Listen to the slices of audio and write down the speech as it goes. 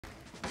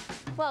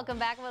Welcome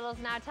back. Well, it's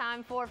now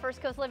time for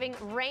First Coast Living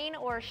Rain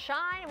or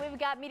Shine. We've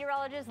got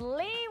meteorologist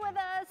Lee with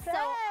us. Hey.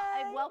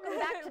 So welcome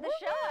back to the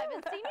show. I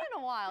haven't seen you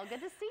in a while. Good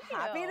to see you.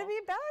 Happy to be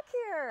back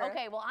here.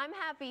 Okay, well, I'm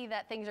happy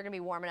that things are going to be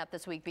warming up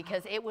this week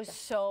because it was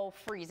so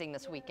freezing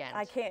this weekend.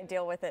 I can't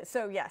deal with it.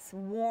 So yes,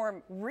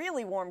 warm,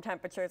 really warm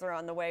temperatures are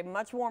on the way,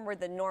 much warmer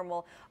than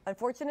normal.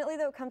 Unfortunately,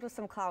 though, it comes with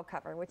some cloud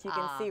cover, which you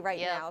can see right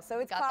now. So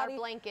it's got cloudy, our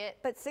blanket.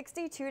 but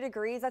 62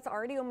 degrees, that's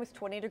already almost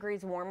 20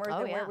 degrees warmer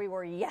than where we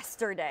were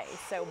yesterday.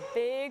 So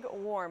big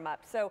warm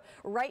up. So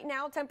right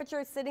now, temperature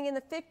is sitting in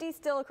the 50s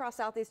still across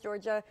southeast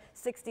Georgia,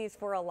 60s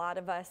for a lot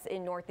of us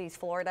in northeast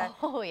Florida.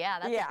 Oh yeah,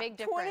 that's a big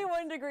difference.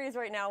 21 degrees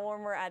right now,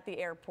 warmer at the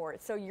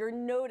airport. So you're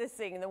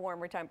noticing the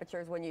warmer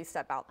temperatures when you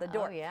step out the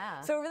door. Oh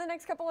yeah. So over the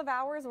next couple of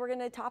hours, we're going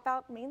to top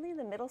out mainly in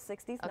the middle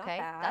 60s. Not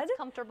bad. That's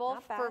comfortable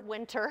for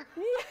winter.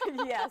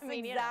 Yes, I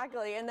mean,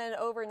 exactly. And then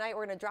overnight,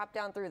 we're going to drop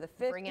down through the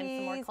 50s. Bring in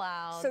some more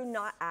clouds. So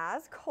not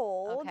as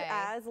cold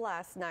as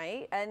last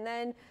night. And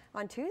then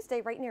on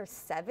Tuesday, right near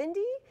 70.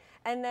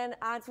 And then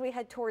as we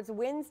head towards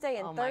Wednesday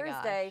and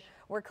Thursday,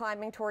 we're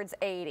climbing towards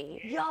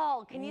 80.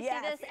 Y'all, can you see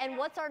this? And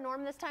what's our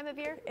norm this time of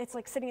year? It's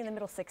like sitting in the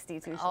middle 60s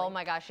usually. Oh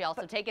my gosh, y'all,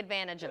 so take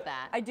advantage of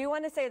that. I do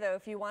want to say, though,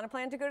 if you want to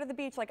plan to go to the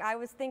beach, like I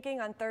was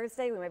thinking on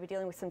Thursday, we might be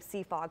dealing with some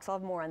sea fog, so I'll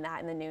have more on that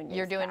in the noon news.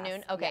 You're doing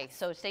noon? Okay,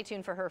 so stay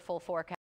tuned for her full forecast.